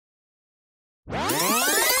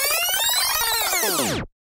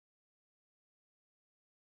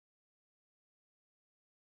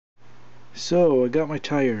So I got my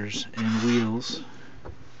tires and wheels.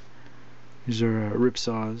 These are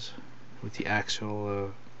ripsaws with the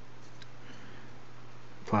axle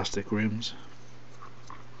plastic rims.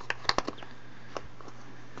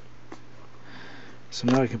 So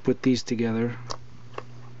now I can put these together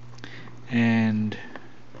and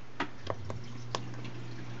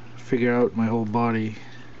figure out my whole body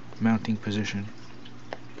mounting position.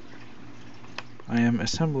 I am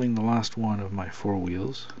assembling the last one of my 4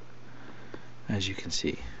 wheels, as you can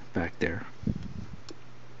see back there.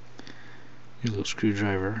 A little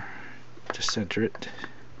screwdriver to center it,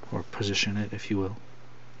 or position it if you will.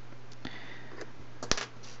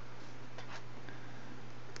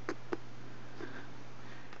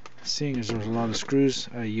 Seeing as there's a lot of screws,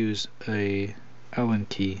 I use a Allen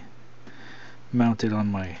key mounted on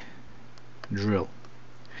my drill,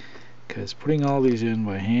 because putting all these in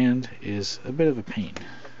by hand is a bit of a pain.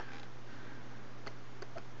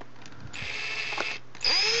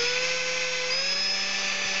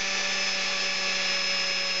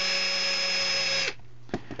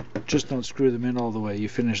 Just don't screw them in all the way. You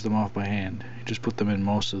finish them off by hand. You just put them in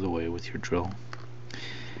most of the way with your drill.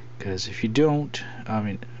 Because if you don't,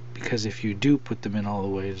 because if you do put them in all the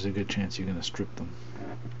way, there's a good chance you're going to strip them.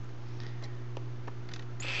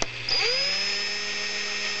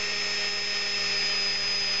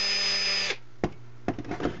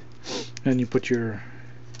 And you put your,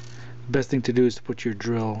 best thing to do is to put your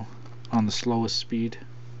drill on the slowest speed,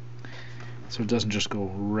 so it doesn't just go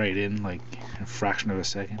right in like a fraction of a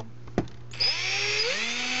second.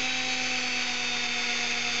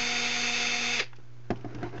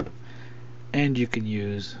 And you can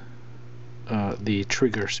use the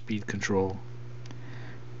trigger speed control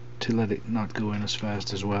to let it not go in as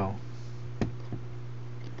fast as well.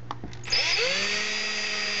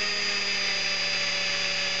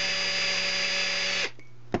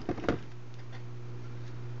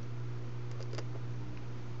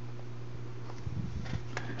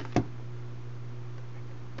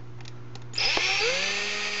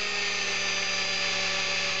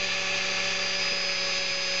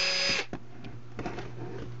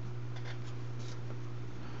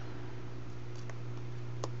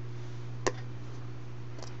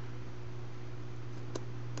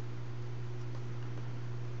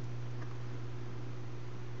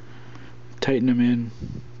 Tighten them in.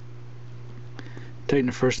 Tighten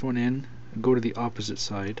the first one in, and go to the opposite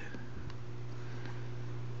side.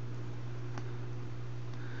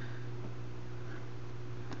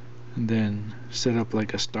 And then set up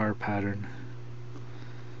like a star pattern.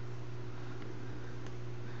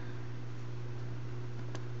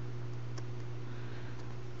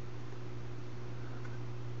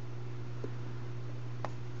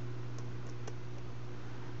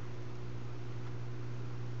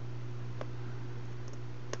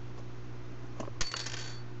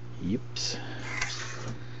 Yips.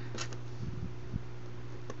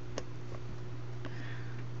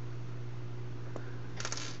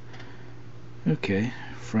 Okay,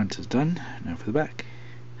 front is done. Now for the back.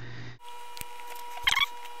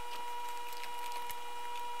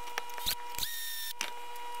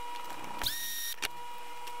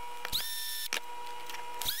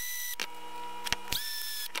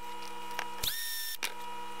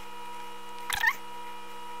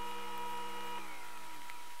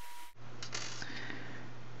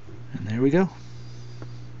 And there we go.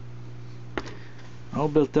 All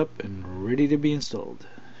built up and ready to be installed.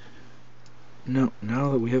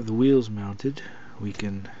 Now that we have the wheels mounted, we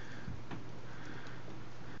can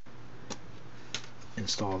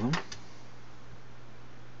install them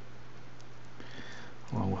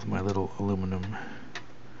along with my little aluminum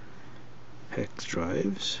hex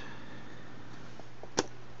drives.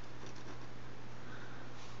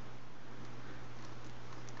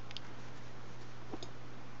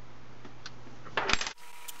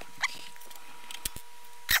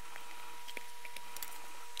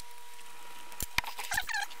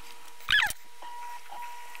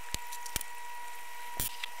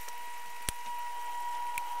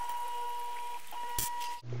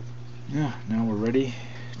 Yeah, now we're ready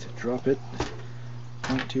to drop it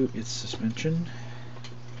onto its suspension.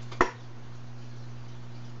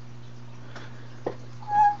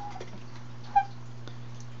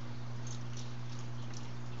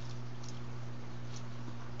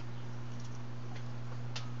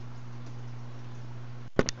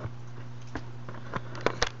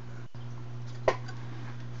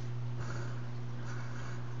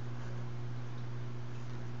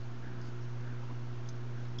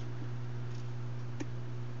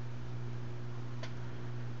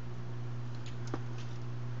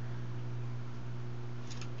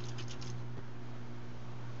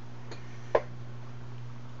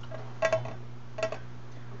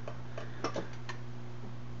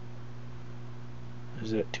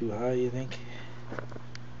 Is that too high, you think?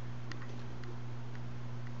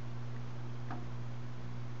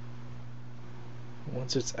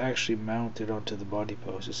 Once it's actually mounted onto the body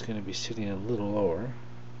post, it's going to be sitting a little lower.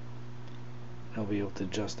 I'll be able to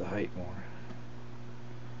adjust the height more.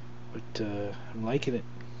 But I'm liking it.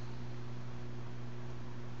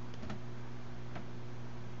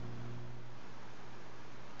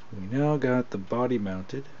 We now got the body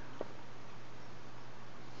mounted.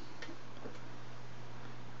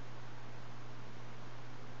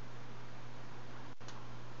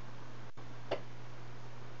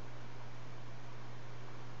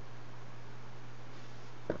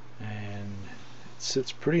 And it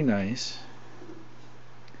sits pretty nice.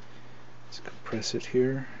 Let's compress it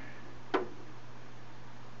here.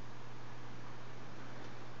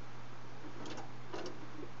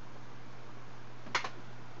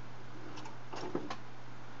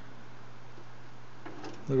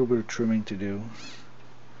 A little bit of trimming to do.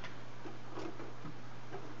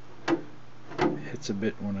 Hits a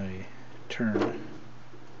bit when I turn.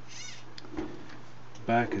 The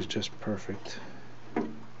back is just perfect.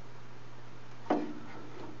 And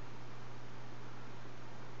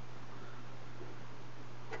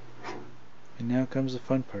now comes the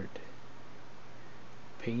fun part.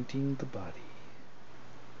 Painting the body.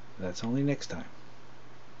 That's only next time.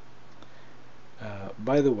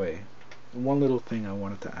 By the way, one little thing I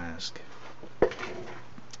wanted to ask.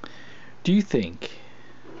 Do you think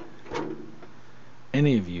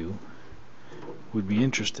any of you would be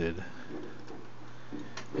interested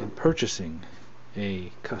in purchasing a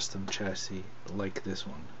custom chassis like this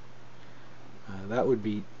one? That would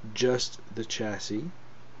be just the chassis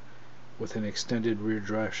with an extended rear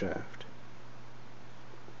drive shaft,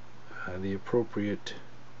 the appropriate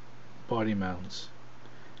body mounts,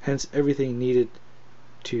 hence everything needed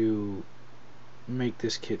to make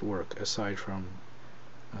this kit work aside from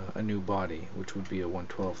a new body, which would be a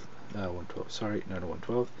 112, sorry, not a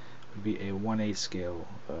 112, would be a 1/8 scale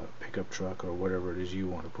pickup truck or whatever it is you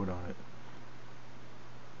want to put on it.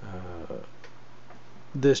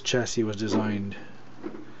 This chassis was designed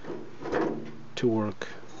to work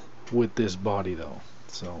with this body though,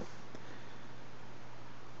 so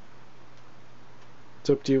it's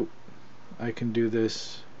up to you. I can do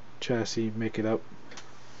this chassis, make it up,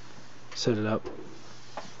 set it up,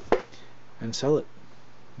 and sell it.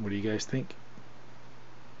 What do you guys think?